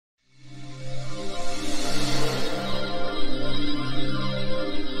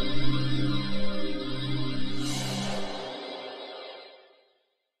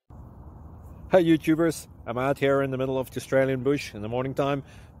Hey YouTubers, I'm out here in the middle of the Australian bush in the morning time.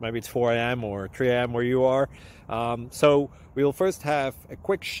 Maybe it's 4 a.m. or 3 a.m. where you are. So we'll first have a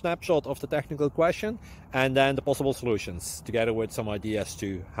quick snapshot of the technical question and then the possible solutions, together with some ideas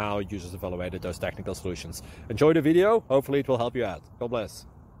to how users evaluated those technical solutions. Enjoy the video, hopefully it will help you out. God bless.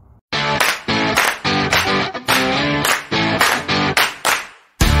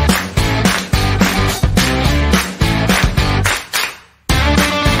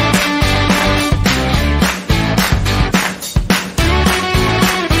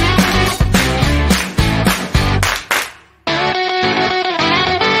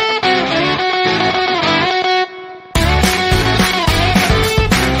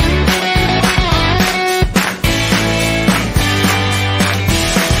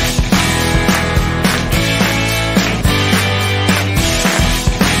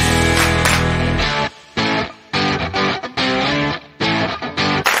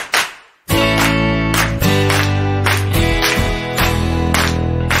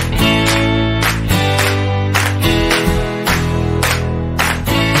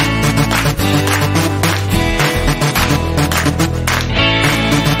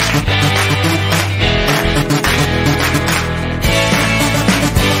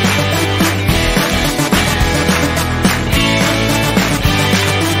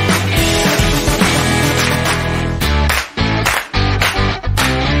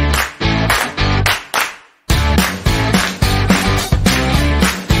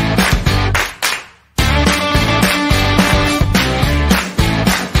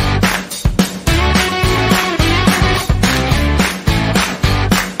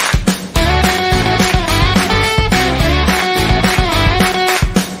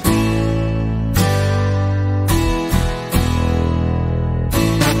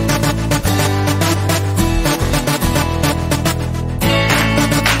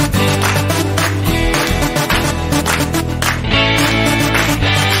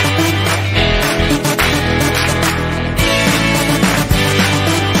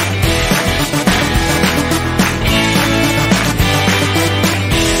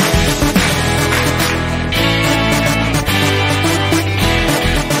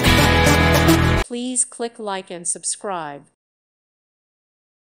 Please click like and subscribe.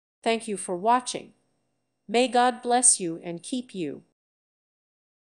 Thank you for watching. May God bless you and keep you.